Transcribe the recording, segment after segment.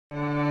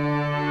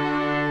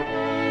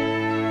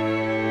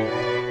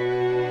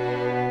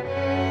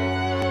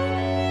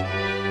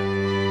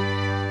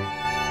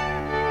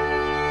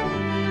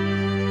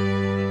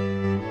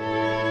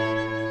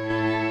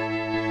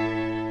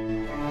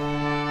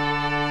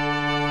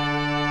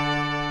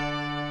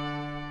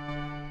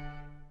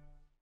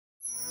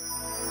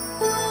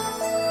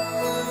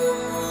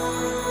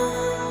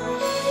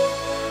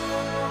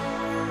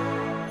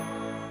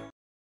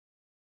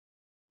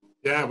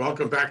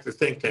welcome back to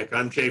ThinkTech.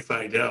 I'm Jay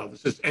Fidell.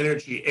 This is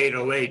Energy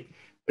 808,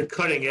 the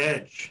cutting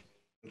edge.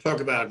 We'll talk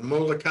about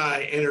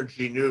Molokai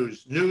Energy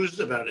news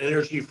about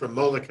energy from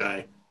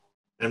Molokai.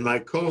 And my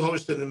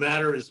co-host in the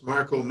matter is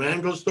Marco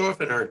Mangelsdorf,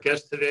 and our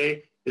guest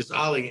today is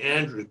Ali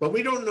Andrews. But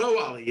we don't know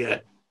Ali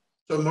yet.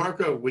 So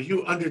Marco, will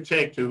you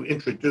undertake to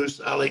introduce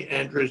Ali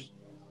Andrews?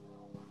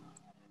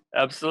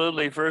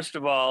 Absolutely. First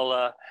of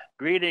all,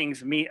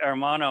 greetings, mi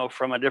hermano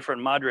from a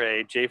different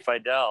madre, Jay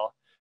Fidell.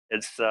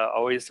 It's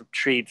always a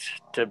treat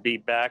to be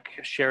back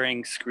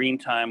sharing screen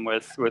time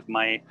with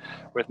my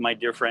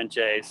dear friend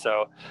Jay.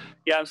 So,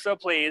 yeah, I'm so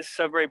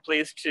very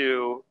pleased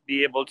to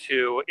be able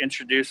to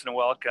introduce and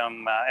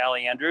welcome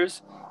Ali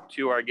Andrews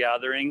to our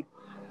gathering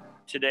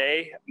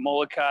today.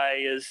 Molokai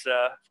is,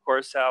 of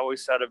course,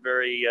 always had a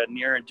very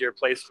near and dear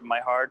place in my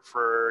heart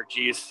for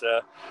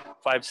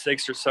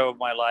 5-6 or so of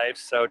my life.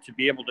 So to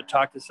be able to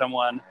talk to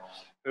someone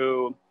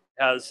who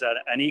has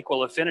an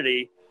equal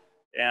affinity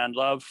and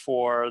love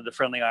for the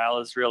Friendly Isle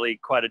is really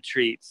quite a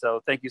treat. So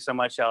thank you so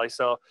much, Ali.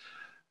 So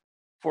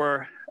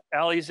for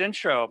Ali's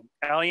intro,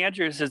 Ali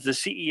Andrews is the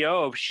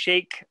CEO of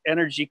Shake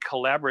Energy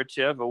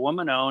Collaborative, a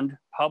woman-owned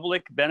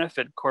public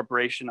benefit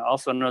corporation,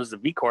 also known as the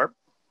V Corp,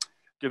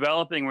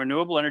 developing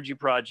renewable energy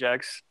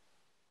projects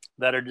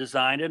that are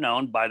designed and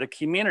owned by the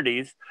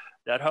communities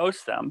that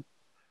host them.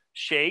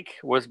 Shake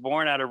was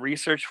born out of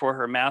research for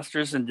her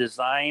master's in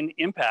design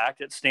impact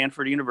at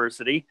Stanford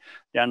University,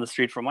 down the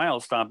street from my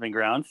old stomping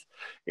grounds,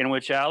 in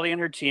which Ali and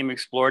her team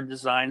explored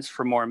designs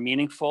for more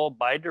meaningful,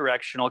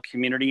 bi-directional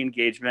community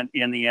engagement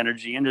in the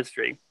energy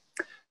industry.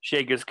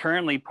 Shake is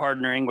currently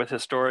partnering with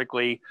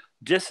historically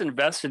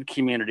disinvested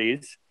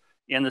communities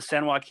in the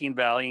San Joaquin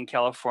Valley in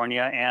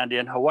California and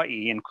in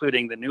Hawaii,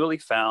 including the newly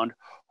found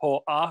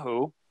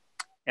Ho'ahu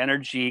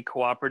Energy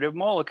Cooperative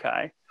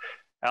Molokai.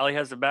 Ali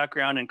has a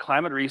background in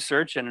climate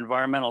research and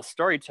environmental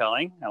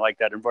storytelling. I like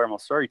that environmental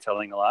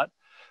storytelling a lot.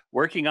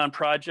 Working on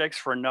projects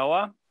for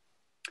NOAA,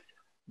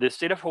 the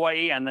state of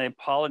Hawaii, and the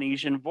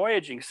Polynesian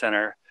Voyaging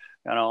Center,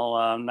 and all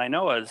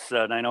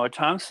Nainoa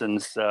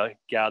Thompson's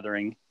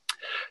gathering.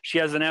 She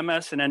has an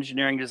MS in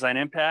engineering design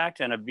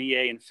impact and a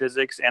BA in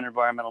physics and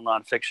environmental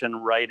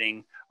nonfiction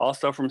writing,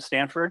 also from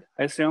Stanford,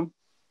 I assume?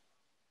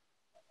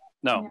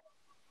 No.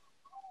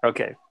 Yeah.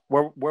 Okay.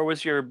 Where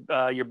was your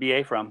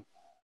BA from?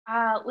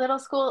 Little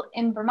school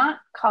in Vermont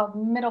called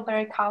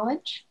Middlebury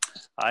College.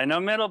 I know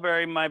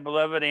Middlebury. My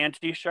beloved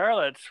Auntie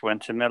Charlotte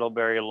went to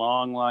Middlebury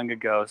long, long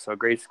ago. So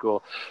great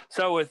school.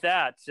 So with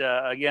that,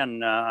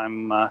 again,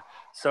 I'm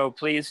so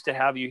pleased to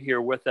have you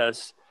here with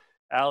us,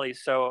 Ali.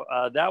 So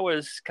that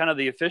was kind of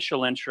the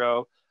official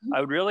intro. I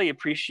would really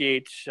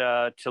appreciate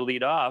to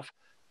lead off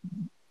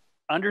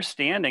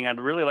understanding. I'd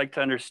really like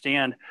to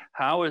understand,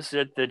 how is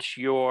it that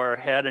your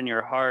head and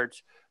your heart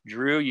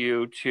drew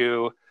you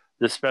to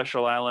the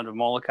special island of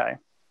Molokai?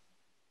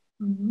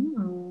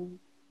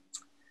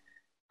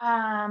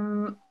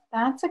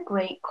 That's a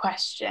great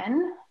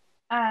question.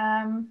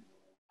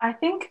 I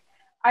think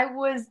I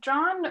was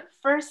drawn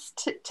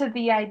first to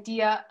the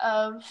idea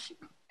of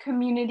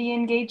community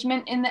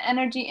engagement in the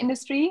energy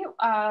industry,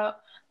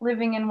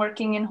 living and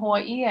working in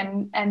Hawaii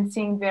and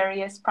seeing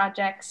various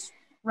projects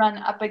run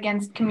up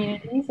against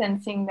communities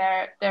and seeing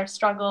their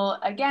struggle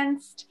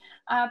against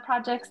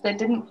projects that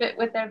didn't fit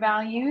with their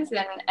values,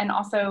 and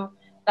also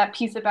that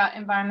piece about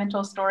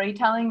environmental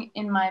storytelling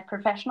in my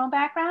professional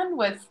background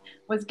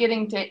was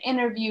getting to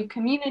interview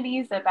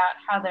communities about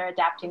how they're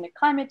adapting to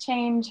climate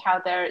change,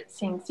 how they're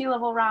seeing sea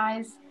level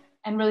rise,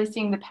 and really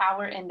seeing the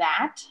power in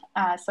that.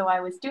 So I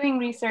was doing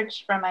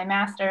research for my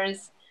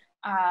master's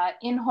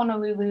in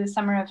Honolulu,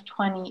 summer of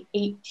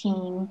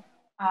 2018,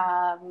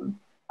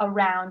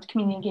 around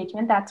community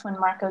engagement. That's when,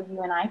 Marco,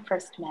 you and I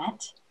first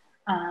met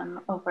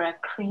over a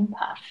cream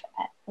puff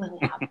at Lily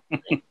Hop.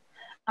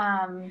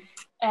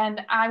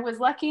 And I was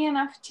lucky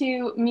enough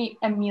to meet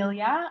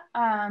Amelia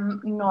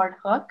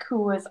Nordhook, who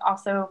was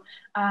also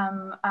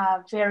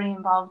very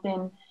involved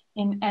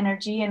in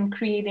energy and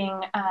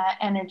creating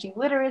energy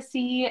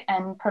literacy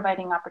and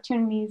providing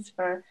opportunities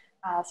for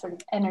sort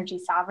of energy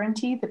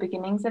sovereignty, the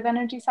beginnings of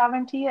energy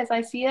sovereignty as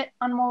I see it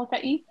on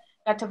Molokai.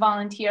 Got to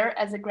volunteer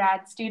as a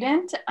grad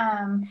student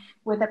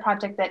with a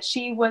project that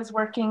she was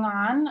working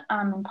on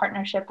in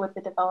partnership with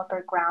the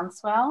developer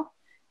Groundswell.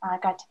 I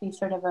got to be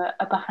sort of a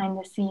behind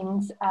the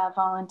scenes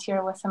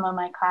volunteer with some of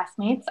my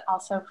classmates,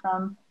 also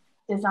from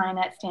design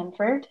at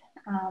Stanford.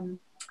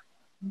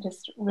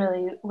 Just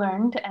really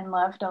learned and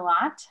loved a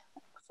lot.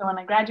 So when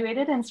I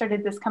graduated and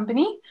started this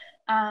company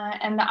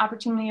and the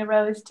opportunity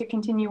arose to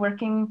continue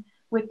working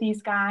with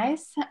these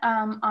guys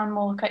on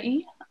Molokai,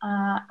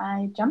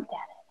 I jumped at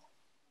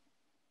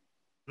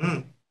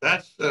it.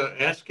 That's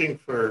asking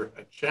for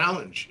a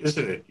challenge,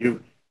 isn't it?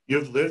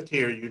 You've lived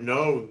here, you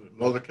know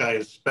Molokai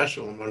is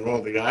special among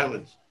all the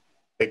islands.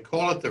 They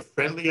call it the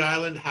friendly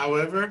island,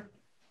 however,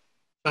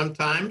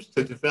 sometimes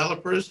to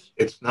developers,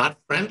 it's not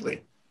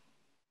friendly.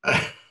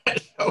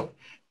 So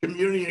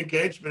community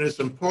engagement is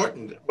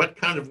important. What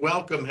kind of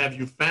welcome have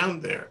you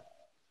found there?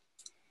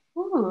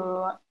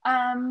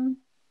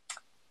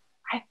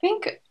 I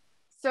think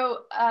So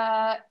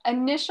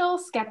initial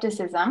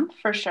skepticism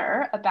for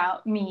sure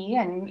about me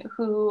and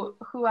who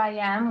I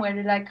am, where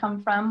did I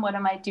come from, what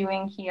am I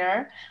doing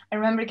here? I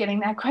remember getting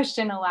that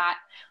question a lot.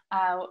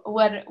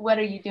 What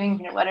are you doing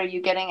here? What are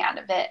you getting out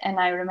of it? And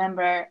I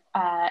remember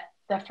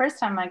the first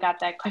time I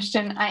got that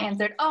question, I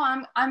answered,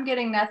 "Oh, I'm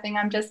getting nothing.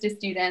 I'm just a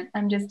student.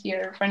 I'm just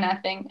here for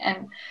nothing."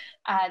 And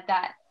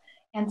that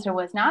answer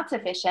was not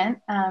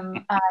sufficient.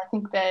 I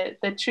think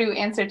the true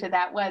answer to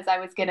that was I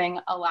was getting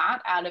a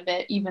lot out of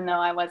it, even though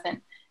I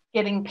wasn't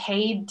getting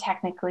paid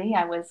technically.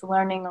 I was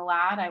learning a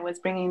lot. I was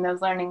bringing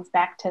those learnings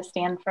back to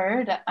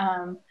Stanford.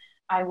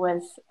 I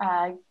was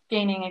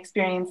gaining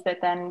experience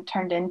that then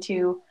turned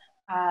into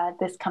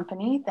this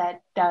company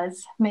that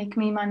does make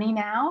me money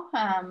now.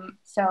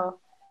 So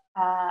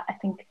I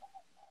think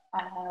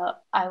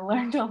I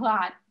learned a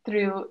lot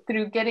through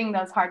getting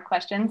those hard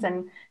questions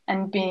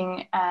and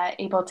being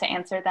able to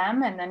answer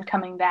them, and then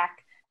coming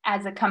back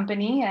as a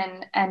company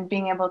and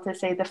being able to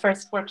say the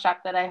first workshop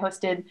that I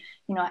hosted,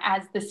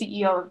 as the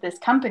CEO of this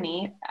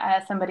company,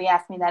 somebody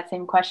asked me that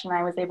same question.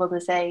 I was able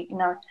to say,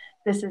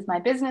 this is my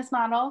business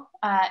model.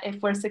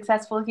 If we're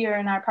successful here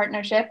in our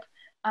partnership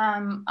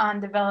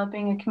on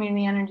developing a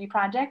community energy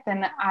project,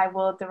 then I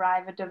will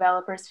derive a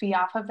developer's fee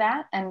off of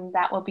that, and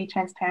that will be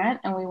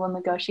transparent, and we will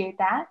negotiate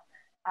that,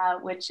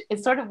 which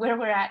is sort of where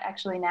we're at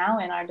actually now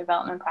in our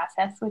development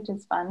process, which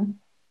is fun.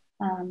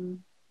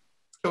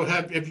 So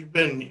have you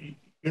been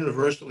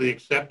universally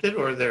accepted,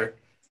 or are there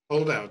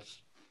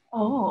holdouts?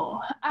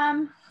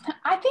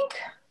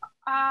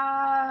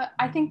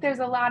 I think there's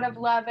a lot of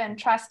love and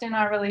trust in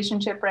our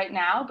relationship right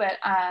now, but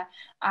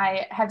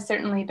I have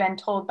certainly been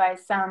told by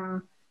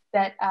some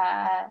that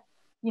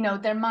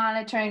they're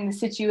monitoring the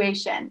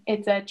situation.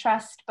 It's a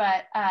trust,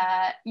 but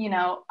I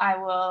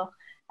will.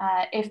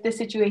 If the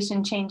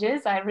situation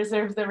changes, I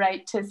reserve the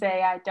right to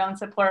say I don't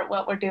support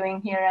what we're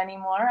doing here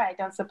anymore. I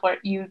don't support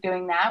you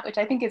doing that, which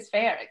I think is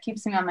fair. It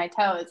keeps me on my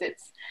toes.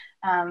 It's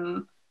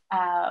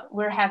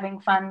we're having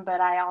fun, but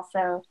I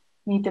also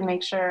need to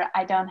make sure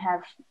I don't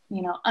have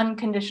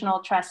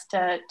unconditional trust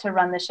to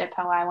run the ship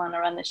how I want to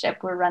run the ship.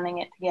 We're running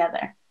it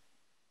together.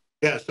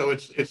 Yeah, so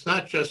it's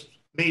not just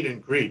meet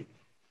and greet.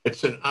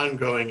 It's an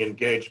ongoing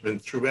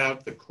engagement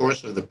throughout the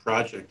course of the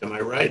project. Am I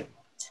right?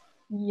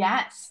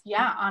 Yes.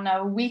 Yeah. On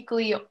a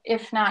weekly,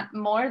 if not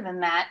more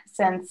than that,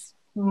 since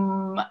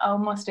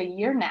almost a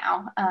year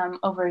now,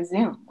 over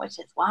Zoom, which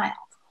is wild.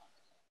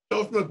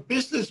 So from a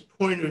business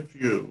point of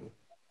view,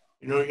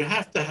 you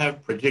have to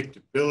have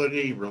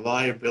predictability,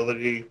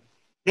 reliability.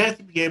 You have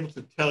to be able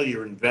to tell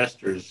your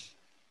investors,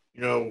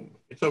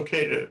 it's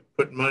okay to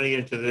put money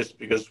into this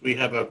because we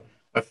have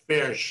a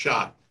fair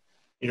shot.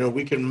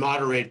 We can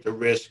moderate the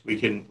risk. We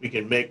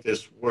can make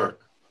this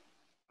work.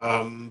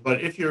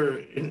 But if you're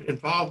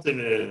involved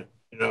in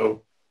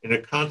a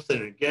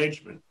constant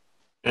engagement,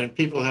 and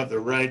people have the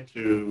right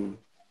to,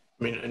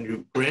 and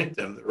you grant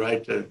them the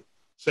right to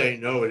say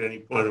no at any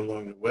point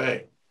along the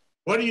way,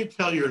 what do you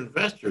tell your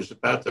investors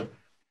about the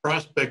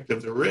prospect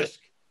of the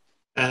risk?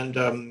 And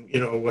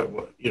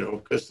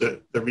because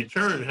the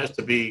return has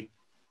to be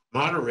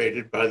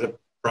moderated by the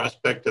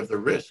prospect of the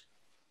risk.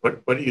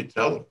 What do you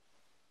tell them?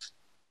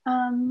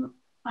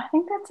 I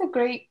think that's a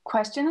great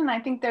question. And I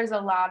think there's a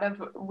lot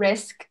of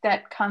risk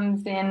that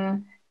comes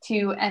in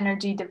to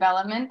energy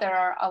development. There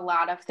are a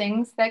lot of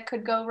things that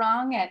could go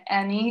wrong at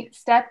any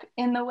step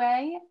in the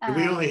way.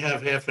 We only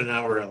have half an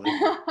hour, Ellie.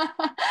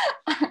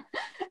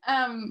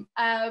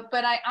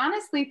 But I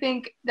honestly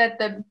think that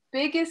the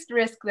biggest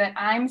risk that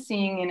I'm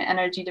seeing in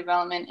energy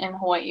development in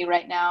Hawaii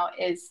right now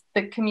is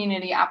the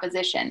community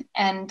opposition.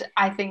 And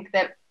I think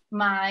that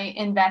my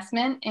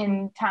investment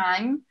in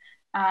time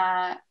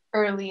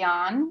early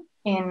on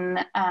in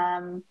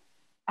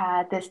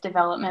this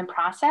development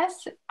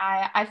process,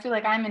 I feel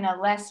like I'm in a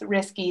less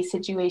risky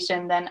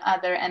situation than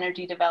other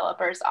energy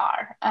developers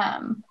are.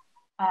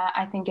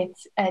 I think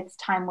it's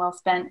time well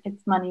spent.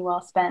 It's money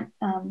well spent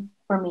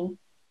for me.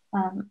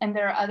 And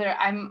there are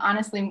I'm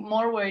honestly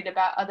more worried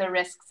about other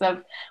risks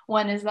of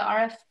when is the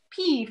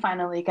RFP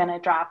finally going to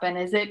drop, and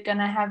is it going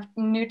to have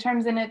new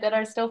terms in it that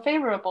are still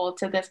favorable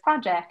to this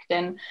project?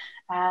 And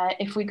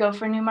if we go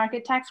for new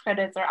market tax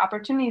credits or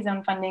opportunity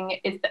zone funding,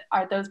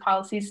 are those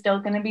policies still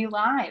going to be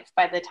live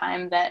by the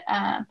time that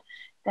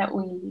that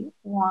we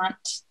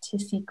want to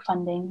seek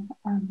funding?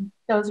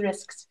 Those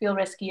risks feel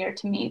riskier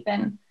to me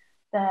than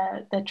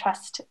the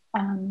trust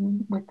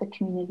with the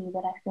community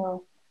that I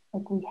feel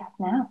like we have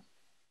now.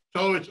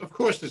 So of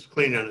course it's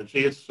clean energy,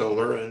 it's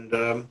solar,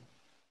 and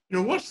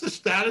what's the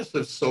status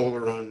of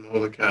solar on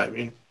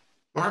Molokai?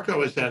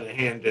 Marco has had a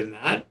hand in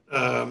that.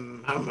 How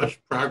much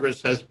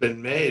progress has been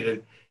made,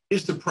 and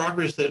is the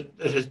progress that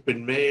has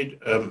been made,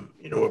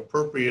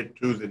 appropriate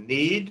to the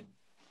need,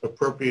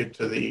 appropriate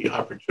to the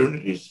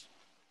opportunities?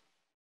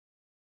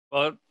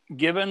 Well,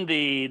 given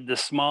the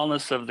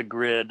smallness of the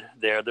grid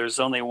there's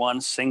only one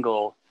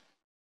single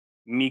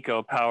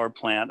MECO power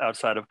plant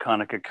outside of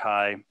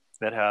Kaunakakai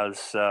that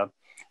has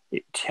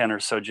 10 or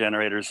so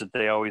generators that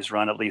they always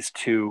run at least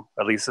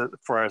as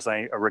far as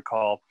I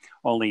recall,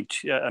 only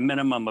a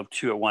minimum of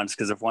 2 at once,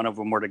 because if one of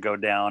them were to go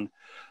down,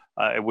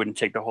 it wouldn't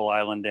take the whole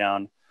island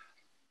down.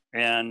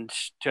 And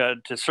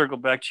to circle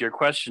back to your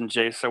question,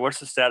 Jay, so what's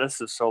the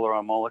status of solar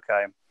on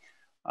Molokai?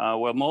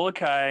 Well,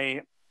 Molokai,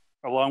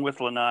 along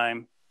with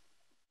Lanai,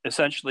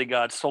 essentially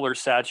got solar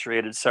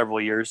saturated several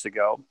years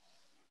ago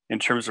in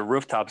terms of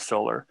rooftop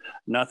solar.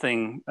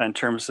 Nothing in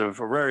terms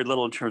of, or very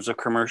little in terms of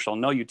commercial,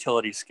 no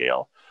utility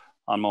scale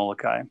on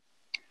Molokai.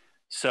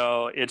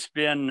 So it's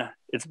been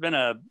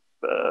a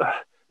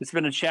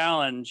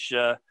challenge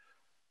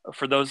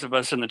for those of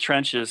us in the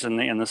trenches in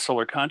the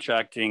solar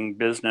contracting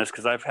business,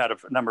 because I've had a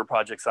number of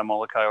projects on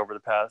Molokai over the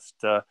past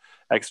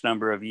X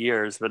number of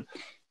years, but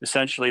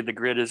essentially the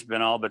grid has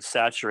been all but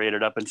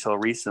saturated up until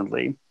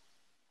recently.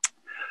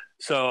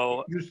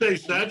 So you say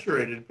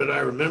saturated, but I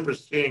remember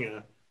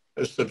seeing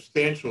a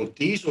substantial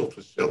diesel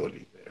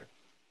facility there.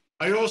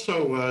 I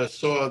also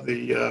saw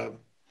the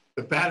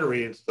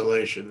battery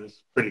installation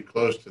is pretty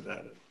close to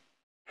that.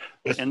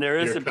 And there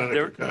is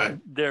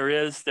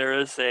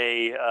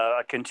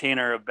a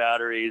container of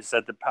batteries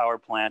at the power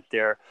plant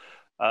there,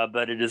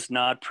 but it is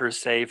not per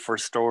se for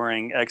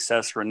storing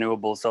excess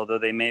renewables, although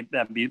they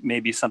may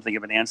be something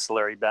of an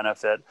ancillary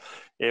benefit.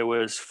 It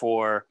was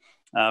for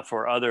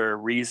other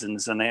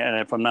reasons, and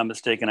if I'm not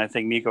mistaken, I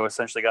think Miko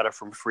essentially got it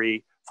for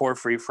free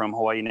from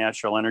Hawaii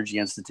Natural Energy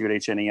Institute,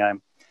 HNEI.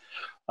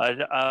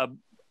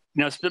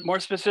 More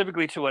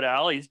specifically to what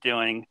Allie's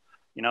doing,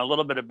 a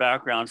little bit of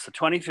background. So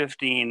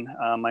 2015,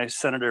 my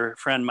senator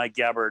friend Mike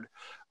Gabbard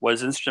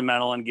was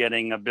instrumental in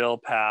getting a bill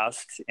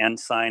passed and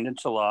signed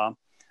into law,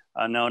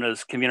 known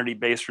as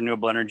Community-Based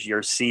Renewable Energy,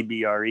 or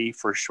CBRE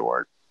for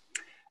short.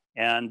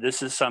 And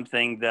this is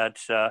something that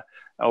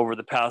over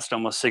the past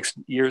almost 6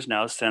 years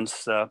now,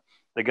 since the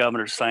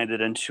governor signed it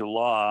into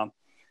law,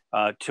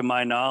 to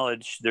my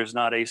knowledge, there's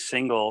not a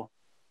single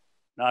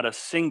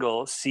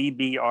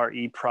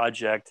CBRE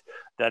project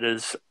that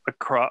is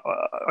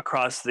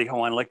across the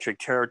Hawaiian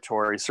Electric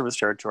service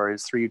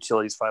territories, 3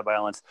 utilities, 5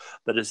 islands,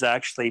 that is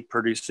actually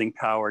producing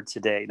power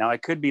today. Now, I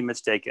could be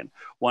mistaken.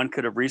 One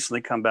could have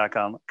recently come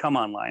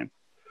online.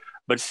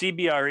 But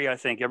CBRE, I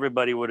think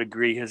everybody would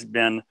agree, has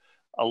been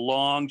a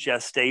long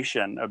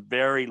gestation, a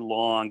very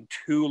long,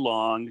 too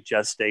long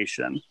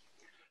gestation.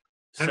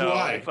 And so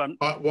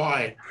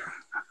why?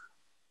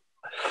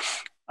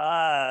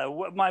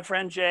 My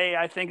friend Jay,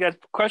 I think that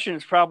question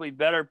is probably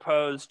better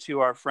posed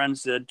to our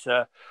friends at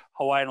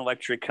Hawaiian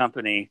Electric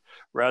Company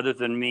rather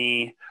than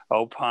me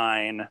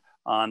opine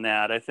on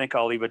that. I think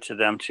I'll leave it to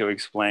them to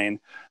explain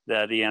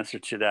the answer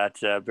to that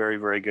very,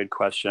 very good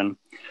question.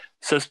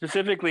 So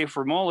specifically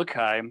for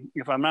Molokai,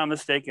 if I'm not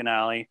mistaken,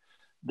 Allie,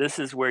 this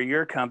is where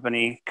your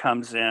company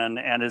comes in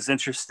and is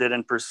interested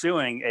in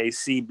pursuing a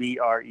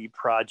CBRE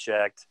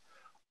project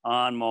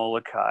on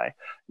Molokai.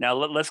 Now,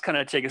 let's kind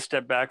of take a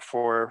step back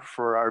for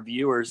our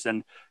viewers,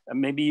 and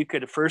maybe you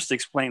could first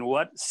explain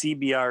what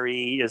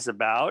CBRE is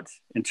about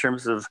in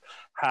terms of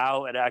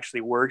how it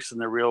actually works in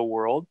the real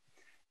world,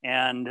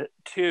 and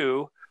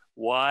 2,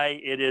 why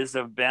it is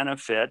of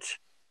benefit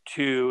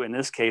to, in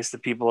this case, the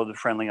people of the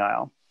Friendly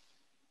Isle.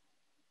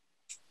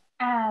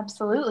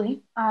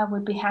 Absolutely. I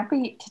would be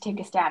happy to take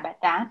a stab at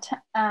that.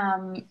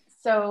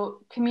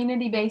 So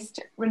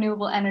community-based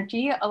renewable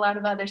energy, a lot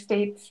of other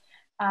states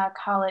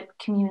call it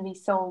community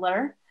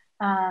solar.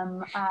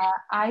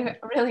 I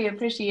really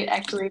appreciate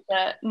actually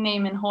the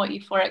name in Hawaii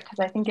for it, because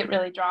I think it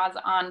really draws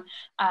on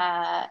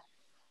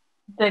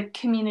the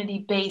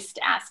community-based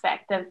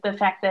aspect of the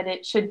fact that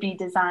it should be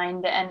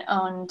designed and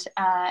owned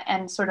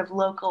and sort of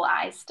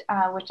localized,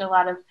 which a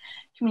lot of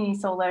community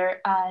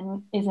solar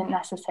isn't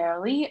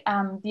necessarily.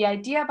 The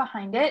idea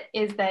behind it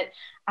is that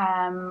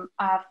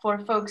for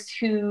folks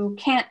who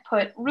can't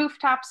put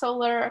rooftop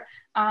solar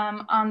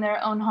on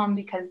their own home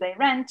because they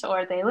rent,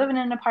 or they live in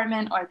an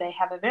apartment, or they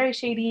have a very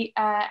shady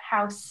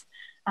house,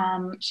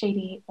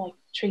 shady like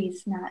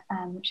trees, not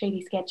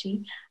shady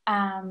sketchy.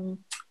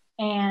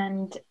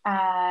 And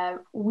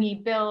we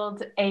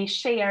build a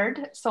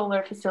shared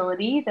solar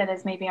facility that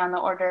is maybe on the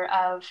order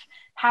of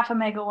 0.5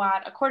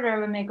 megawatt,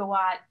 1/4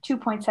 megawatt,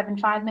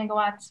 2.75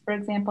 megawatts, for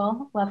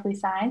example, lovely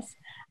size.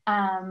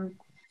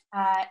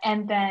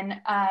 And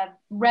then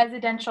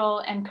residential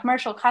and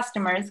commercial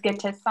customers get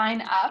to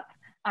sign up.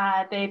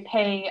 They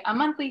pay a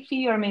monthly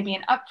fee or maybe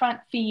an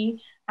upfront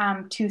fee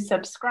to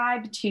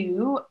subscribe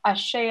to a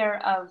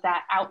share of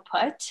that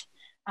output.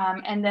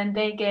 And then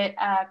they get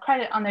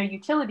credit on their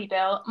utility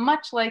bill,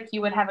 much like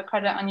you would have a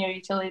credit on your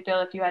utility bill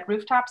if you had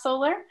rooftop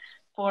solar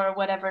for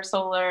whatever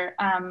solar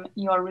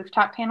your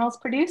rooftop panels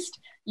produced.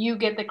 You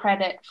get the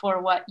credit for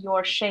what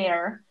your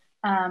share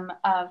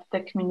of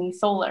the community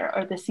solar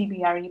or the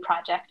CBRE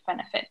project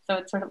benefit. So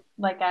it's sort of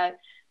like a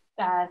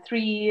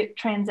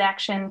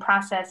 3-transaction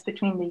process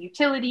between the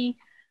utility,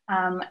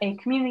 a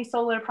community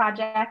solar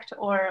project,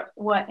 or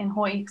what in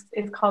Hawaii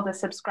is called a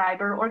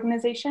subscriber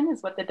organization,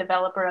 is what the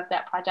developer of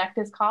that project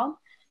is called,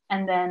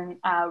 and then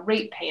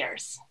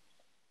ratepayers.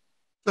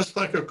 Just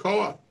like a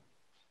co-op.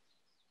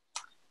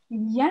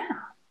 Yeah,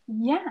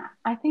 Yeah,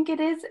 I think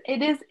it is.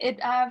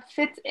 It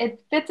fits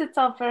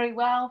itself very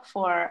well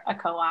for a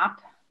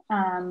co-op,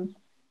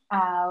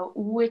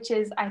 which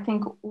is, I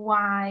think,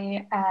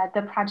 why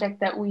the project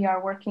that we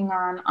are working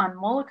on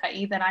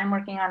Molokai, that I'm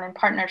working on in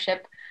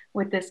partnership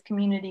with this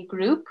community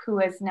group, who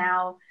is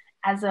now,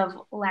 as of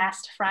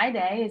last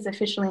Friday, is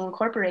officially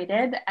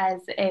incorporated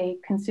as a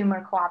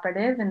consumer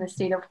cooperative in the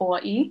state of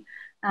Hawaii.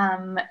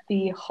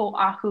 The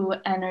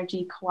Ho'ahu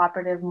Energy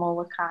Cooperative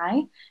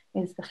Molokai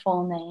is the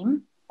full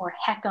name, or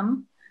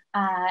HECM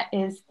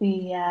is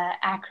the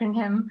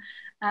acronym.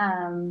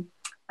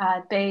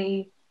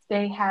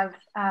 They have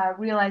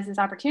realized this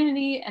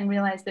opportunity and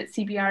realized that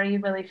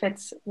CBRE really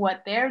fits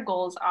what their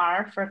goals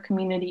are for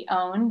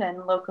community-owned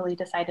and locally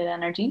decided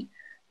energy.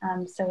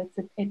 So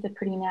it's a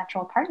pretty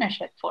natural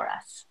partnership for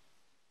us.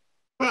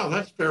 Well,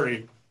 that's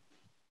very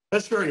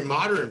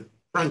modern,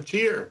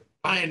 frontier,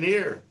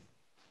 pioneer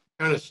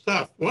kind of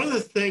stuff. One of the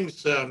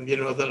things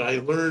that I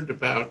learned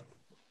about,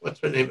 what's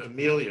her name,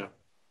 Amelia,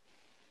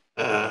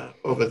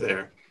 over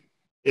there,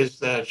 is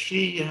that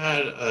she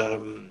had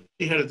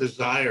a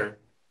desire,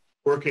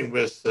 working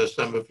with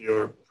some of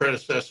your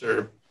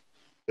predecessor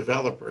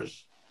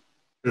developers,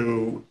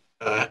 to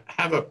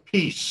have a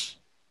piece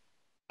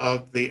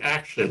of the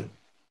action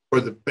for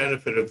the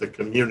benefit of the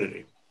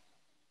community.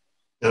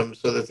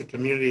 So that the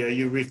community,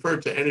 you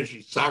referred to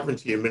energy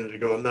sovereignty a minute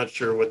ago. I'm not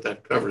sure what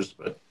that covers,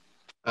 but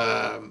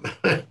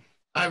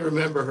I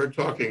remember her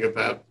talking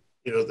about,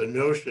 the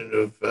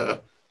notion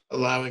of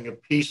allowing a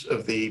piece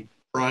of the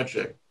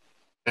project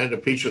and a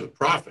piece of the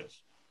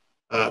profits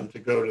to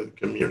go to the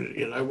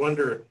community. And I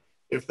wonder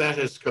if that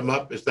has come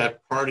up. Is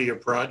that part of your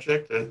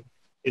project? And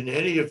in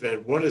any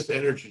event, what is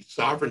energy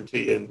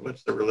sovereignty and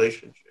what's the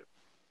relationship?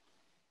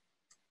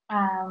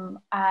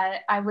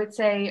 I would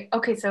say,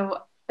 okay,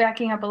 so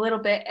backing up a little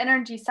bit,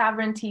 energy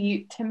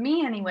sovereignty, to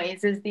me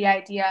anyways, is the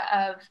idea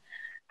of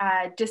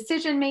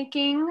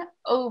decision-making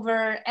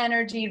over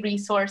energy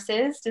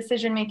resources,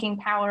 decision-making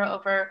power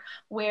over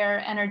where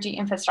energy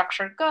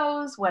infrastructure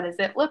goes, what does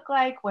it look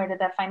like, where do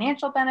the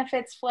financial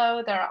benefits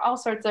flow. There are all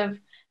sorts of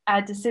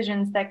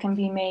decisions that can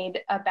be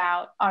made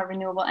about our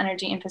renewable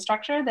energy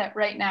infrastructure that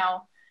right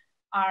now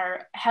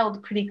are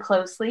held pretty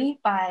closely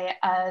by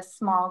a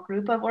small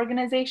group of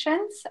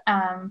organizations.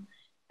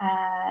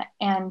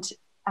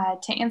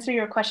 To answer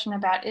your question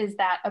about, is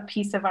that a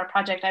piece of our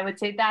project, I would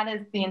say that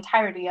is the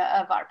entirety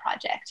of our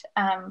project.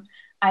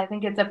 I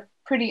think it's a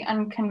pretty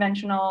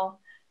unconventional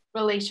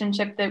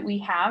relationship that we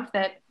have,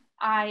 that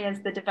I,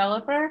 as the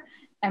developer,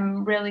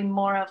 am really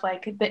more of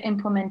like the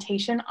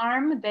implementation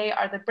arm. They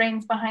are the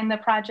brains behind the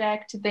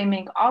project. They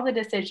make all the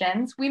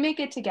decisions. We make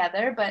it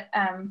together, but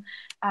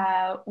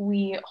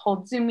we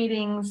hold Zoom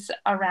meetings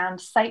around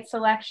site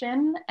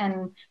selection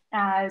and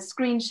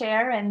screen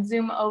share and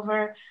Zoom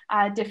over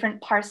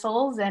different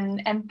parcels.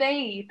 And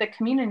they, the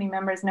community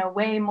members, know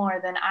way more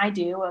than I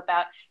do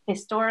about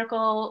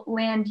historical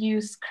land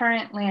use,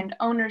 current land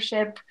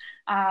ownership,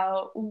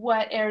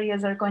 what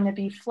areas are going to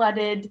be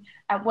flooded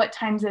at what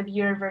times of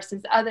year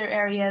versus other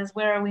areas,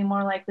 where are we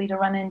more likely to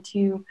run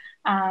into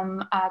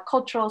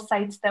cultural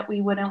sites that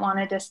we wouldn't want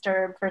to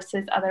disturb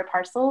versus other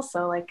parcels.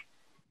 So like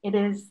it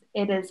is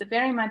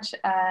very much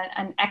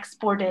an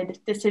exported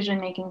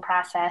decision-making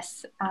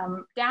process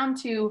down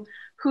to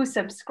who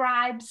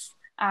subscribes.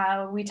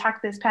 We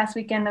talked this past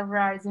weekend over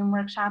our Zoom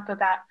workshop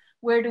about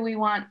where do we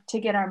want to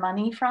get our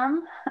money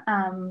from.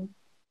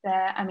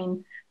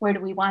 Where do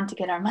we want to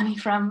get our money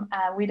from?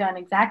 We don't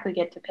exactly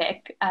get to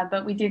pick,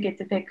 but we do get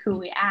to pick who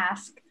we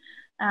ask.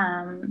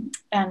 And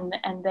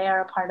they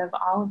are a part of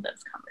all of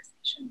those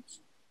conversations.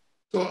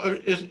 So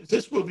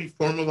this will be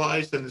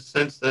formalized in the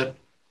sense that,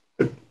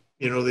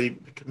 the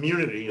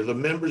community, the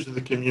members of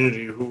the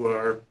community who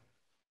are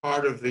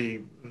part of the,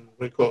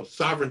 we call it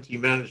sovereignty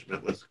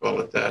management, let's call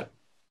it that.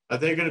 Are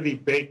they going to be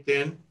baked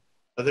in?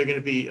 Are they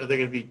going to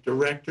be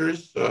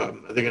directors? Are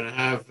they going to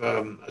have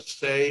a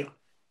say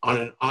on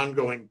an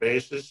ongoing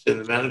basis in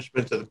the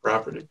management of the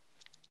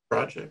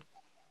project?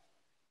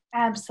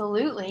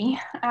 Absolutely.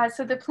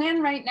 So the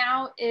plan right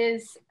now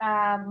is,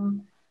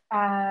 to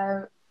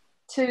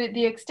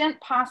the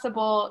extent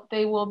possible,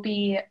 they will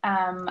be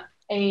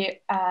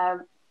a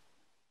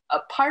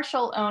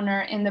partial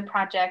owner in the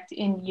project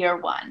in year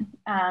one.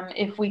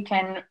 If we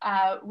can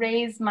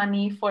raise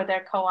money for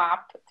their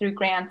co-op through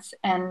grants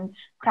and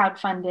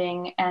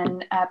crowdfunding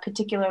and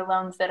particular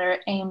loans that are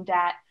aimed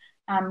at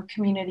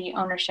community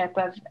ownership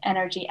of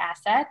energy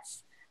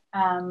assets.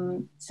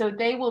 So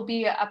they will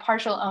be a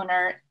partial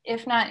owner,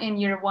 if not in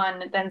year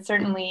one, then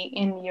certainly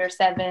in year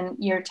 7,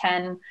 year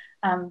 10.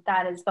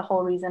 That is the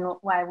whole reason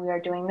why we are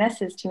doing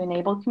this, is to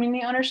enable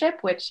community ownership,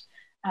 which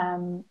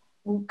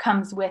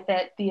comes with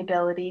it the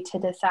ability to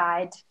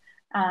decide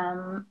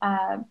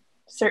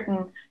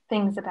certain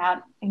things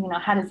about,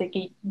 how does it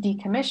get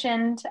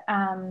decommissioned.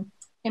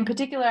 In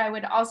particular, I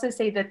would also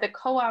say that the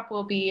co-op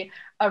will be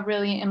a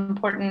really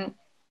important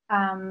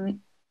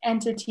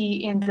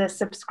entity in the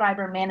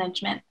subscriber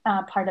management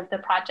part of the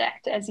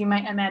project. As you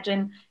might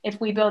imagine, if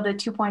we build a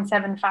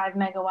 2.75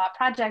 megawatt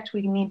project,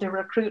 we need to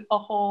recruit a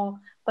whole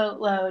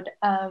boatload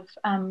of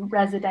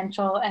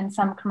residential and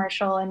some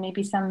commercial and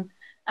maybe some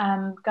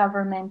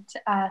government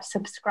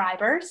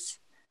subscribers.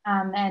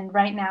 And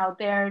right now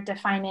they're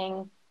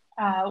defining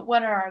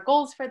what are our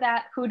goals for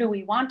that? Who do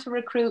we want to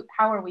recruit?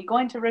 How are we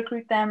going to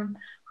recruit them?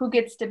 Who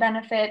gets to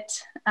benefit?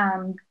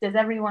 Does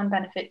everyone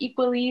benefit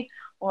equally?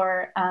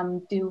 Or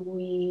do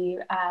we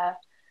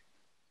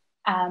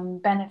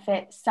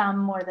benefit some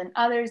more than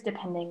others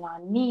depending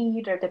on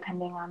need or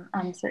depending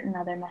on certain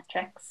other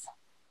metrics?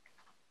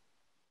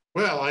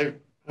 Well,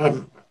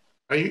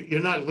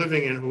 you're not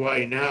living in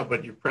Hawaii now,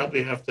 but you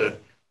probably have to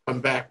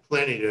come back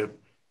plenty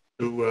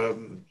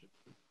to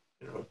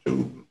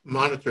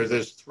monitor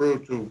this through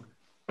to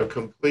a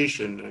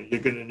completion. You're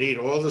going to need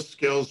all the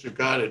skills you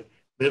got at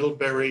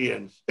Middlebury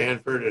and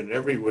Stanford and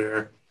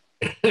everywhere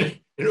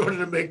in order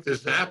to make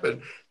this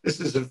happen. This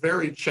is a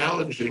very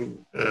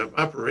challenging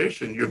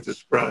operation you've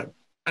described.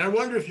 And I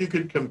wonder if you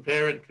could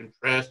compare and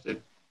contrast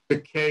it to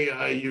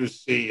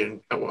KIUC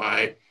in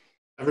Kauai.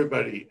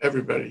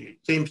 Everybody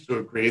seems to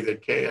agree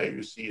that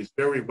KIUC is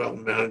very well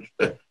managed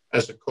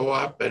as a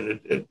co-op, and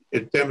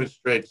it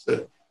demonstrates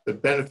the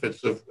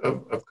benefits of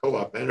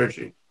co-op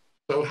energy.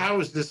 So how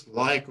is this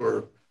like,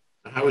 or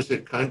how is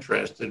it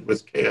contrasted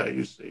with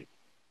KIUC?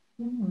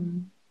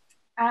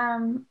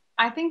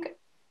 I think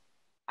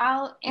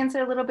I'll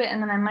answer a little bit,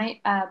 and then I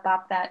might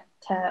bop that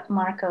to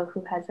Marco,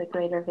 who has a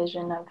greater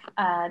vision of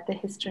the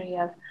history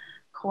of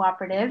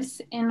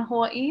cooperatives in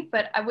Hawaii.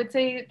 But I would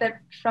say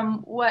that from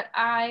what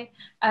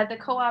the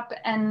co-op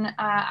and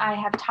I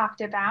have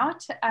talked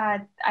about,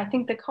 I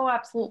think the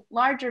co-op's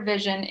larger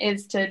vision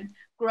is to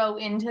grow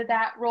into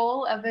that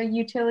role of a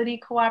utility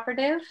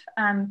cooperative,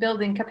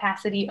 building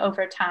capacity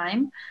over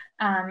time.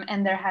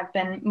 And there have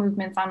been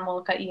movements on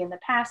Molokai in the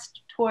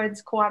past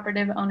towards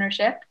cooperative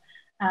ownership.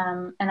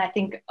 And I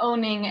think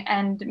owning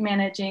and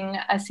managing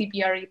a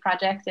CBRE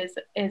project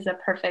is a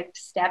perfect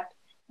step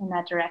in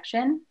that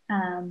direction.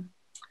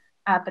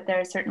 But there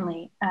are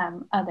certainly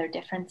other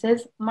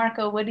differences.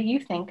 Marco, what do you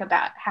think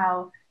about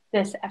how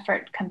this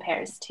effort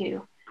compares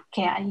to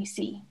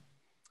KIUC?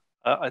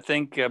 I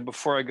think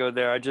before I go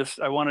there,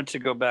 I wanted to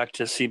go back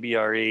to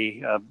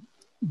CBRE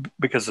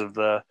because of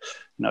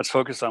it's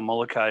focused on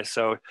Molokai.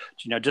 So,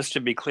 just to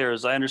be clear,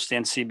 as I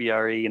understand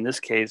CBRE, in this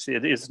case,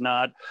 it is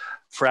not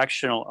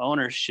fractional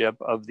ownership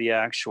of the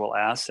actual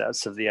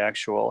assets of the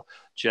actual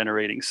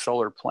generating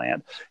solar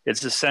plant.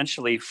 It's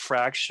essentially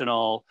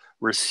fractional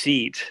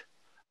receipt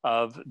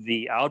of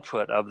the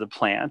output of the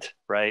plant,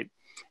 right?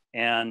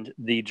 And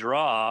the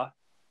draw,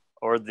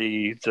 or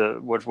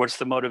what's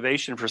the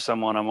motivation for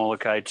someone on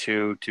Molokai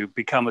to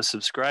become a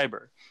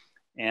subscriber?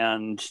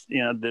 And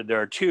there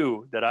are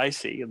two that I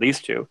see, at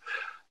least two.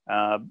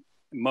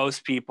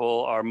 Most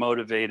people are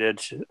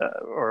motivated,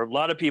 or a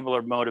lot of people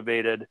are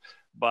motivated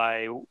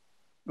by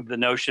the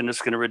notion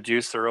it's going to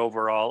reduce their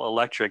overall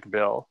electric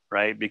bill,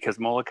 right? Because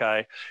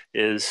Molokai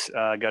is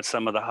got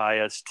some of the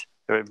highest,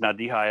 or if not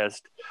the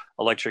highest,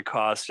 electric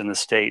cost in the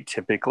state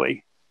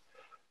typically.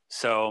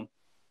 So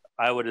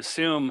I would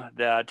assume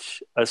that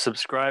a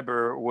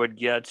subscriber would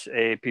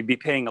be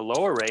paying a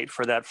lower rate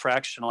for that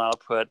fractional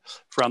output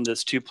from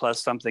this 2+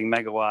 something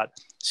megawatt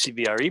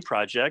CBRE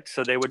project.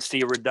 So they would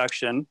see a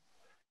reduction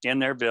in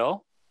their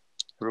bill.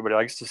 Everybody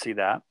likes to see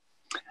that.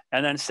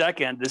 And then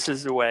second, this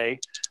is a way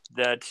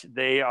that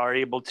they are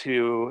able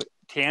to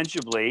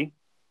tangibly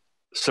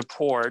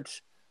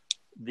support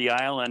the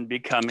island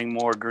becoming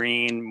more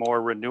green,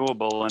 more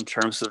renewable in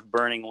terms of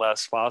burning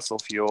less fossil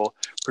fuel,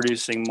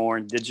 producing more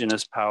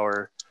indigenous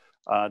power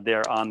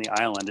there on the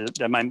island.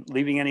 Am I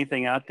leaving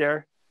anything out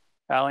there,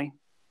 Allie?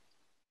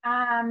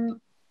 I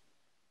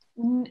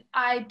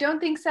don't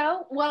think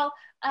so. Well,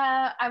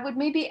 I would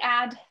maybe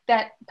add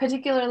that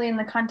particularly in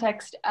the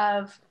context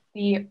of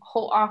the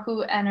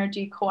Oahu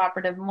Energy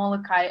Cooperative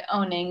Molokai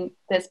owning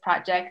this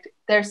project,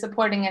 they're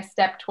supporting a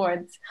step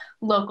towards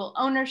local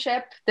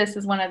ownership. This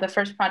is one of the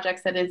first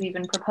projects that is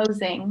even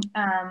proposing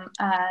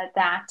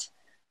that.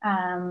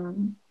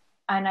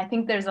 And I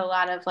think there's a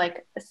lot of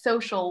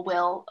social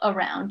will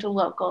around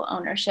local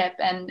ownership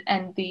and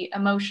the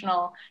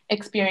emotional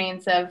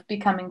experience of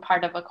becoming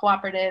part of a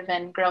cooperative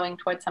and growing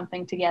towards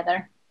something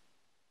together.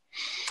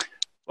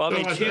 Well,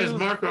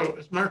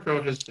 as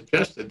Marco has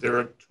suggested, there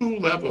are two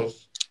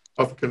levels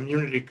of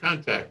community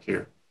contact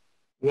here.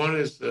 One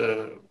is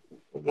the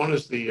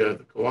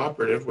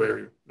cooperative,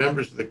 where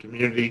members of the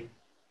community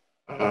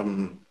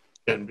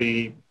can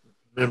be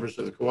members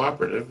of the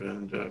cooperative,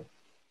 and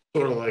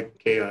sort of like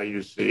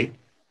KIUC.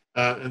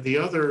 And the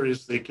other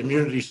is the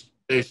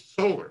community-based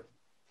solar,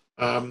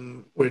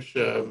 which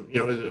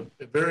is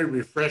a very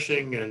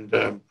refreshing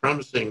and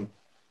promising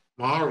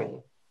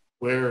model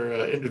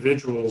where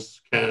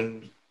individuals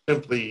can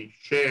simply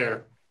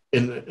share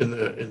in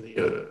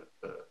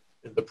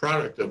the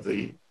product of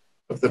the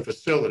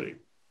facility.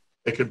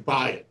 They could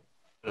buy it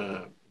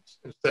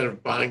instead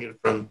of buying it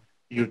from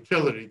the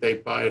utility. They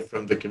buy it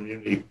from the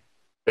community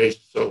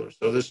community-based solar.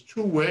 So there's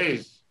two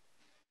ways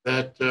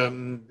that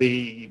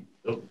the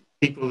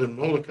people in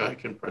Molokai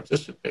can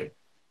participate.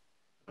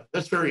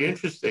 That's very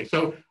interesting.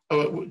 So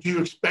do you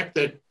expect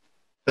that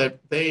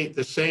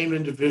the same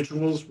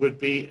individuals would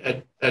be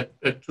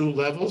at two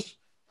levels?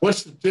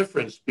 What's the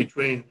difference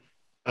between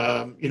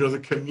the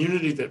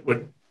community that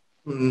would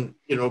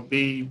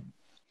be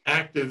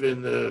active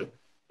in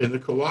the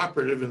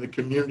cooperative and the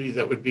community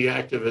that would be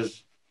active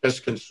as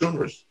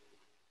consumers?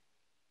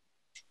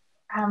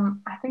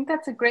 I think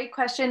that's a great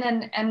question,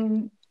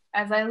 and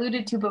as I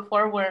alluded to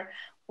before,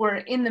 we're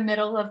in the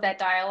middle of that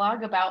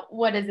dialogue about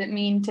what does it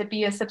mean to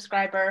be a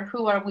subscriber?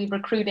 Who are we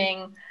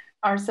recruiting?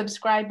 Are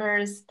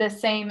subscribers the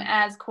same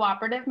as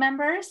cooperative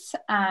members?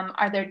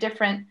 Are there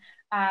different?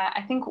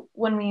 I think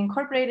when we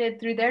incorporated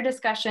through their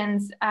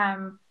discussions,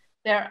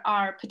 there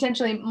are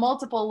potentially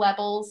multiple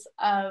levels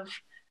of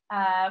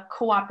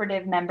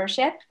cooperative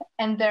membership,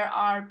 and there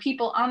are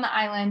people on the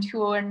island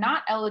who are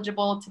not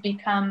eligible to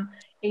become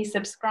a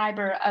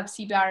subscriber of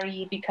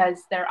CBRE because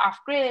they're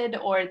off-grid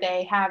or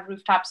they have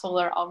rooftop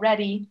solar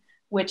already,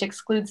 which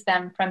excludes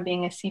them from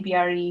being a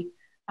CBRE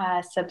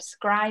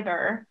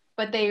subscriber.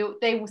 But they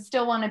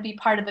still want to be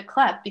part of the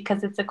club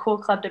because it's a cool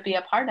club to be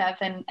a part of,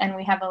 and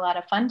we have a lot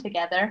of fun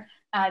together.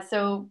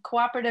 So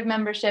cooperative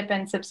membership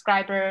and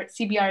CBRE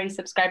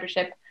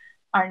subscribership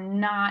are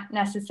not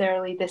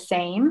necessarily the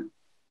same,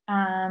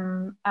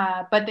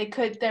 but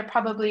they're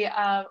probably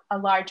a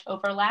large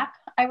overlap,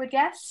 I would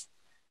guess.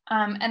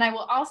 And I will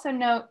also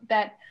note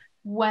that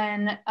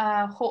when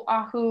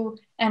Ho'ahu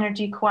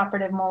Energy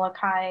Cooperative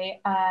Molokai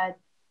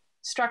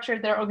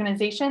structured their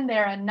organization,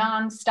 they're a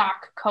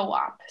non-stock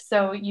co-op.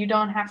 So you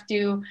don't have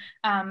to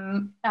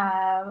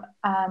have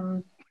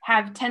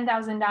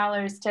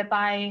 $10,000 to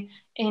buy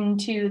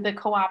into the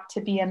co-op to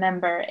be a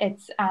member.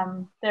 It's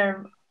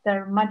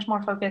they're much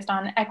more focused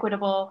on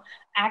equitable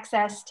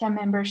access to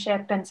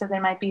membership, and so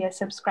there might be a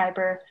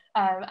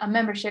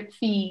membership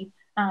fee.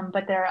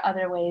 But there are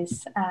other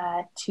ways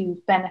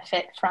to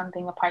benefit from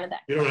being a part of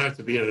that. You don't have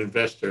to be an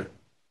investor.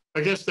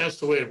 I guess that's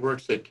the way it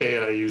works at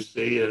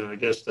KIUC, and I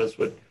guess that's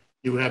what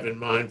you have in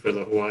mind for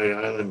the Hawaii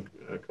Island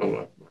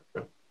Co-op,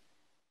 Marco.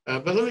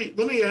 But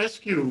let me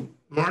ask you,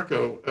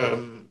 Marco.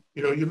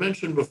 You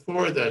mentioned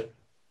before that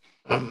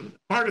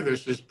part of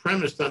this is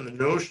premised on the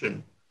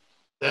notion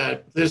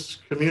that this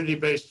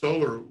community-based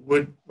solar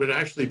would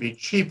actually be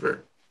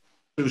cheaper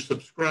to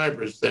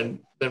subscribers than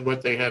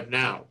what they have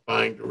now,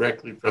 buying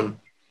directly from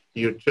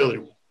the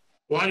utility.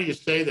 Why do you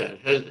say that?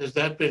 Has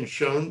that been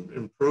shown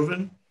and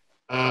proven?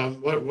 How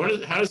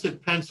does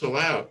it pencil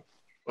out?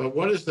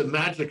 What is the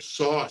magic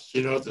sauce?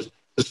 The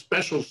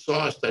special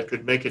sauce that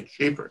could make it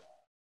cheaper.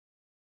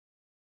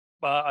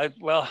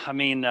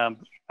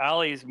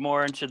 Allie's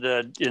more into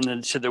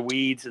the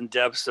weeds and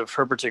depths of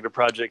her particular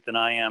project than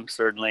I am,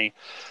 certainly.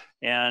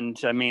 And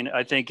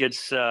I think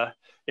it's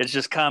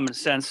just common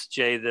sense,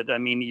 Jay, that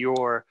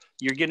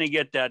you're going to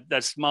get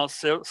that small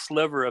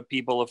sliver of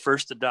people, of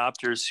first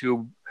adopters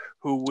who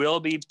will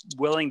be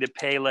willing to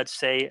pay, let's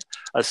say,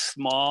 a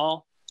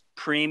small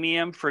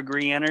premium for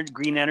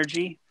green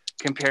energy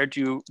compared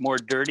to more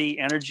dirty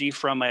energy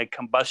from a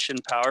combustion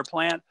power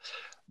plant.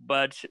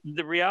 But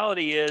the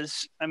reality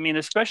is,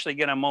 especially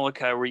again on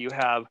Molokai, where you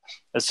have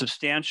a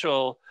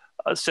substantially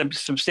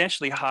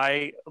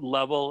high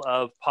level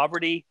of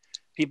poverty,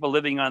 people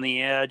living on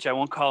the edge. I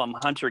won't call them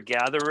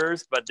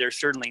hunter-gatherers, but they're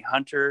certainly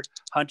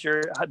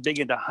big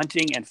into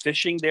hunting and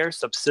fishing there,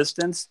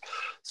 subsistence.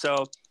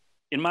 So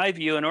in my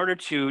view, in order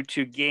to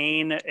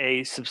gain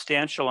a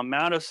substantial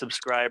amount of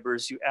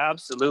subscribers, you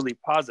absolutely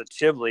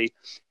positively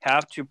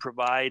have to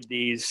provide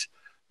these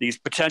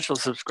potential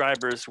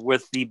subscribers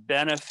with the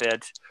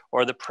benefit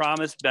or the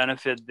promised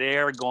benefit.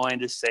 They're going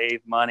to save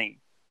money.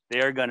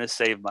 They're going to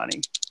save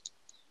money.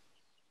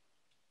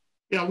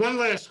 Yeah, one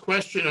last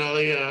question,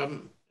 Ali,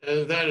 and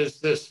that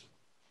is this.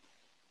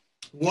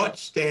 What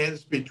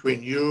stands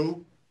between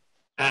you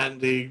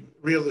and the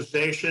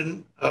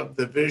realization of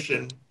the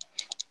vision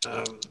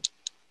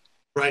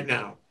right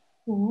now?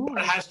 Ooh.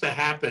 What has to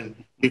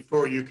happen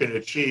before you can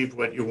achieve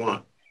what you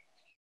want?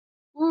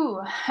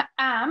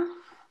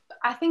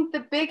 I think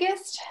the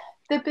biggest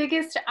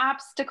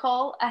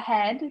obstacle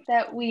ahead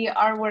that we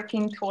are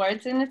working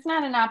towards, and it's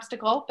not an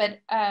obstacle, but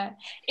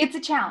it's a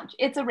challenge.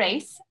 It's a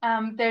race.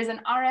 There's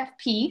an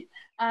RFP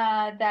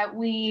that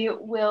we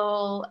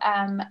will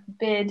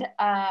bid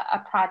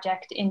a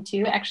project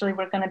into. Actually,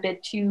 we're going to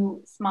bid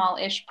two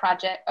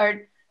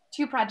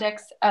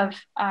projects of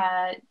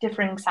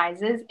differing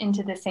sizes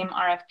into the same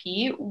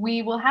RFP.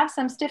 We will have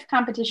some stiff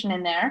competition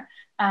in there.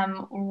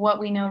 What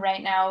we know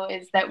right now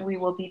is that we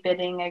will be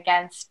bidding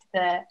against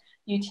the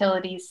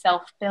utilities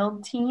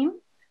self-build team,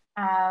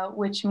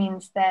 which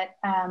means that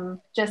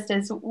just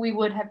as we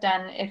would have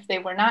done if they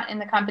were not in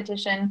the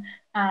competition,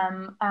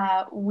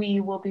 we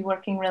will be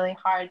working really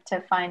hard to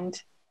find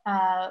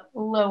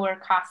lower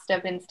cost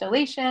of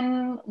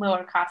installation,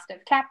 lower cost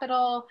of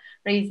capital,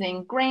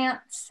 raising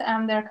grants.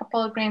 There are a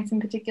couple of grants in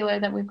particular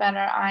that we've got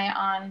our eye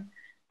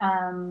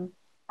on.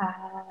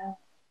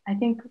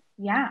 making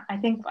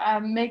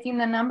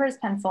the numbers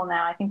pencil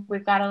now. I think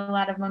we've got a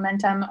lot of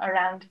momentum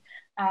around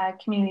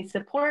community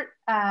support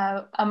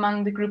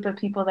among the group of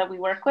people that we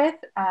work with.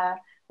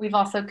 We've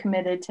also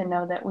committed to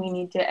know that we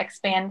need to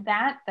expand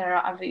that. There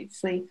are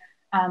obviously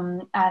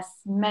as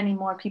many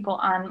more people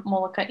on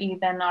Molokai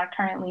than are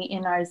currently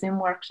in our Zoom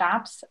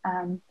workshops.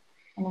 And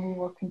we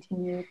will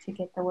continue to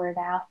get the word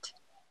out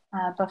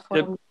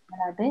before we get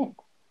our bid.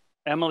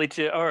 Allie,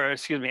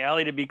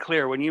 to be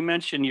clear, when you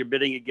mention you're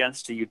bidding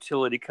against a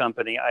utility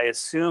company, I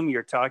assume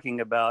you're talking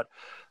about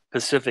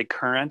Pacific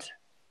Current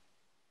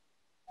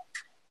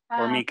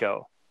or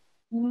MECO?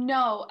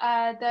 No,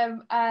 the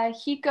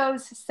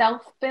HECO's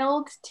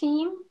self-build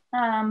team.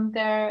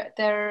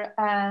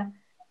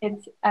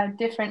 It's a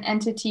different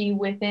entity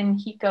within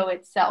HECO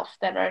itself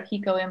that are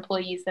HECO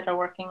employees that are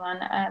working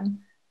on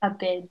a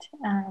bid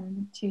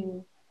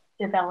to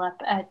develop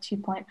a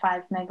 2.5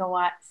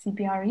 megawatt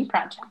CBRE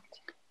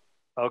project.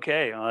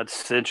 Okay, well,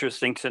 that's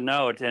interesting to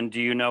note. And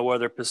do you know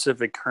whether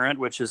Pacific Current,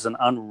 which is an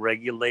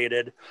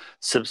unregulated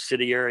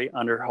subsidiary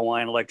under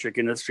Hawaiian Electric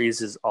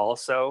Industries, is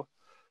also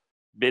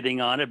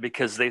bidding on it?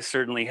 Because they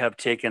certainly have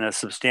taken a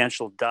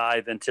substantial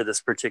dive into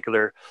this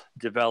particular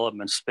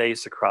development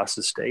space across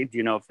the state. Do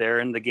you know if they're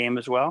in the game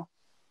as well?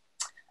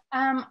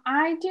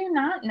 I do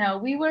not know.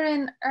 We were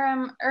in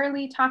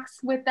early talks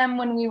with them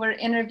when we were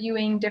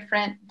interviewing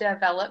different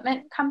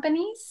development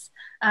companies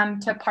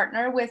to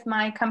partner with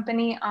my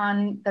company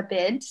on the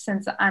bid.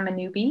 Since I'm a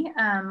newbie,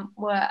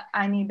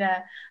 I need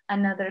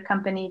another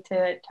company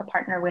to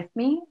partner with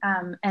me.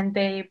 And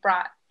they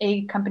brought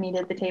a company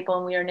to the table,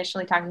 and we were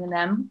initially talking to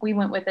them. We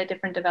went with a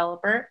different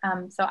developer.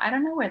 So I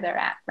don't know where they're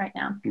at right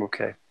now.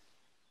 Okay.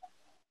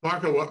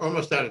 Marco, we're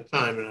almost out of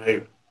time, and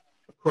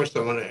of course, I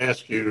want to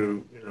ask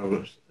you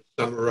to,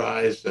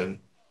 summarize and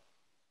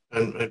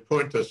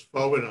point us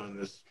forward on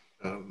this.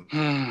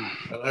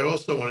 But I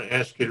also want to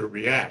ask you to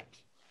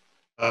react.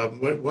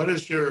 What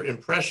is your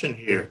impression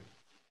here?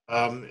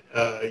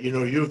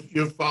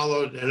 You've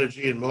followed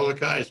energy in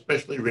Molokai,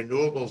 especially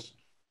renewables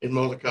in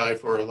Molokai,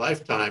 for a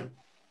lifetime,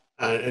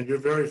 and you're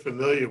very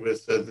familiar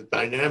with the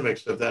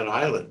dynamics of that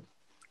island.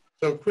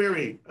 So,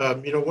 query,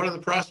 what are the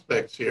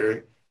prospects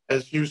here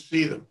as you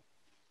see them?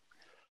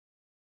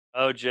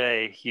 Oh,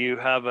 Jay, you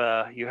have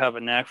a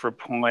knack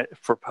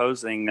for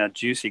posing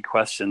juicy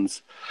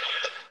questions.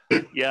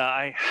 Yeah,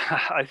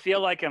 I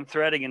feel like I'm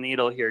threading a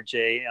needle here,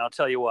 Jay, and I'll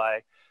tell you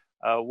why.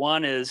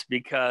 One is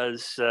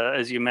because,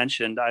 as you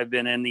mentioned, I've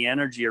been in the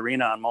energy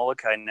arena on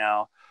Molokai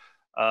now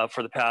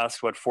for the past,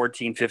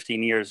 14,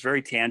 15 years,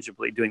 very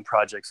tangibly doing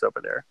projects over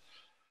there.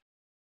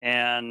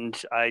 And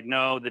I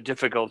know the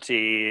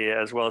difficulty,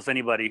 as well as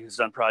anybody who's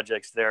done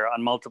projects there,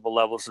 on multiple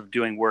levels of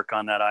doing work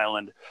on that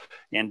island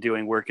and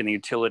doing work in the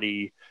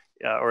utility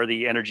or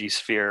the energy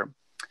sphere.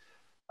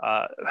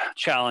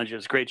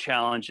 Great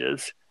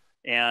challenges.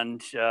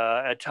 And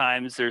at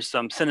times there's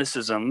some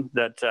cynicism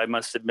that I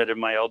must admit in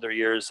my elder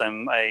years.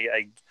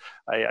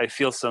 I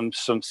feel some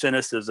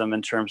cynicism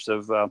in terms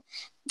of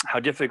how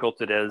difficult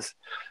it is.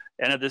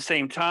 And at the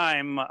same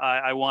time,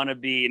 I want to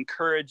be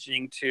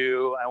encouraging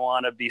I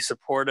want to be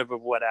supportive of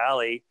what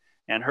Allie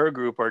and her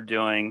group are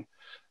doing,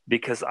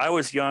 because I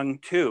was young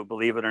too,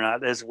 believe it or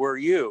not, as were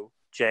you,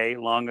 Jay,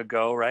 long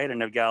ago, right?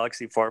 In a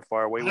galaxy far,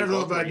 far away. I don't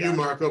know about you,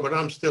 Marco, but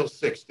I'm still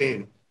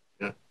 16.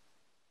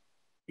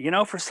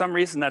 Yeah. For some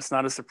reason, that's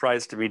not a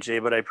surprise to me, Jay,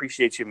 but I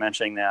appreciate you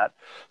mentioning that.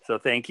 So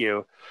thank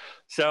you.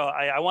 So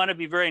I want to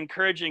be very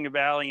encouraging of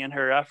Allie and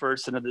her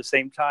efforts. And at the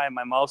same time,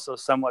 I'm also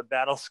somewhat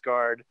battle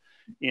scarred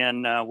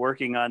in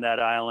working on that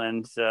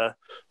island. I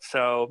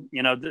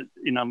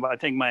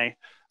think my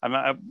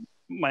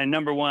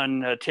number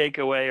one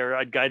takeaway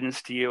or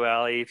guidance to you,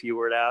 Allie, if you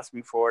were to ask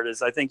me for it,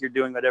 is I think you're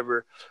doing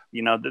whatever,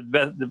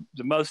 the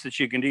most that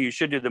you can do. You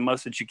should do the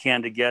most that you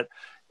can to get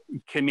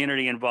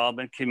community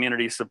involvement,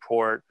 community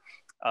support.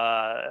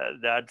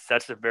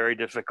 That's a very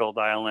difficult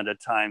island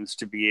at times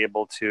to be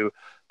able to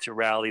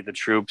rally the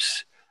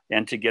troops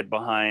and to get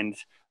behind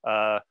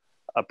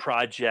a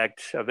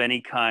project of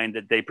any kind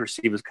that they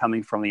perceive as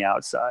coming from the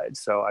outside.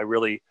 So I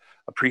really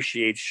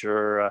appreciate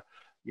your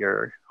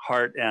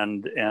heart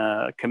and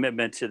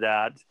commitment to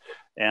that,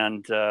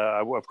 and I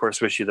of course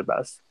wish you the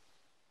best.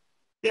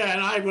 Yeah,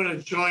 and I want to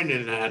join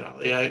in that,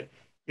 Ali.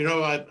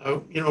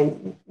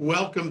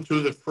 Welcome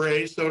to the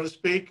fray, so to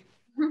speak.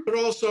 But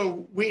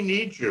also, we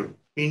need you.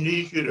 We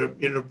need you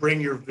to bring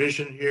your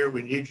vision here.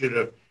 We need you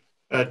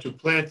to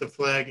plant the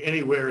flag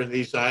anywhere in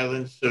these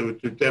islands to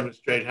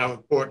demonstrate how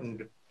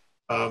important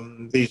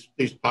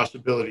these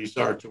possibilities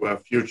are to our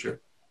future.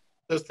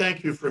 So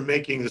thank you for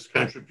making this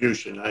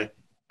contribution.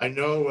 I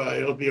know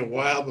it'll be a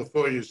while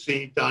before you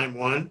see Dime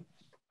One,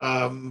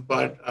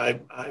 but I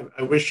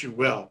wish you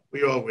well.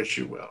 We all wish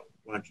you well.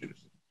 I want you to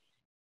see.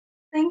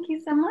 Thank you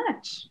so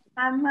much.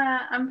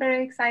 I'm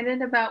very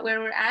excited about where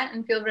we're at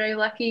and feel very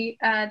lucky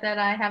that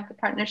I have the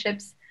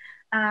partnerships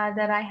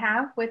that I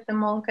have with the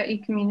Molokai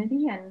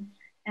community,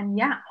 and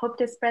yeah, hope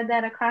to spread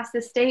that across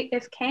the state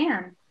if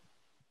can.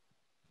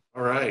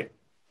 All right.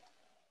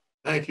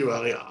 Thank you,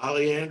 Ali.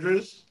 Ali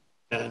Andrews,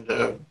 and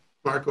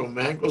Marco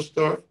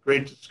Mangelsdorf.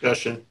 Great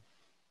discussion.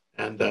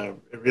 And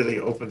it really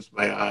opens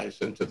my eyes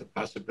into the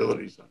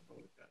possibilities on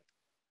Molokai.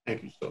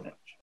 Thank you so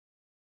much.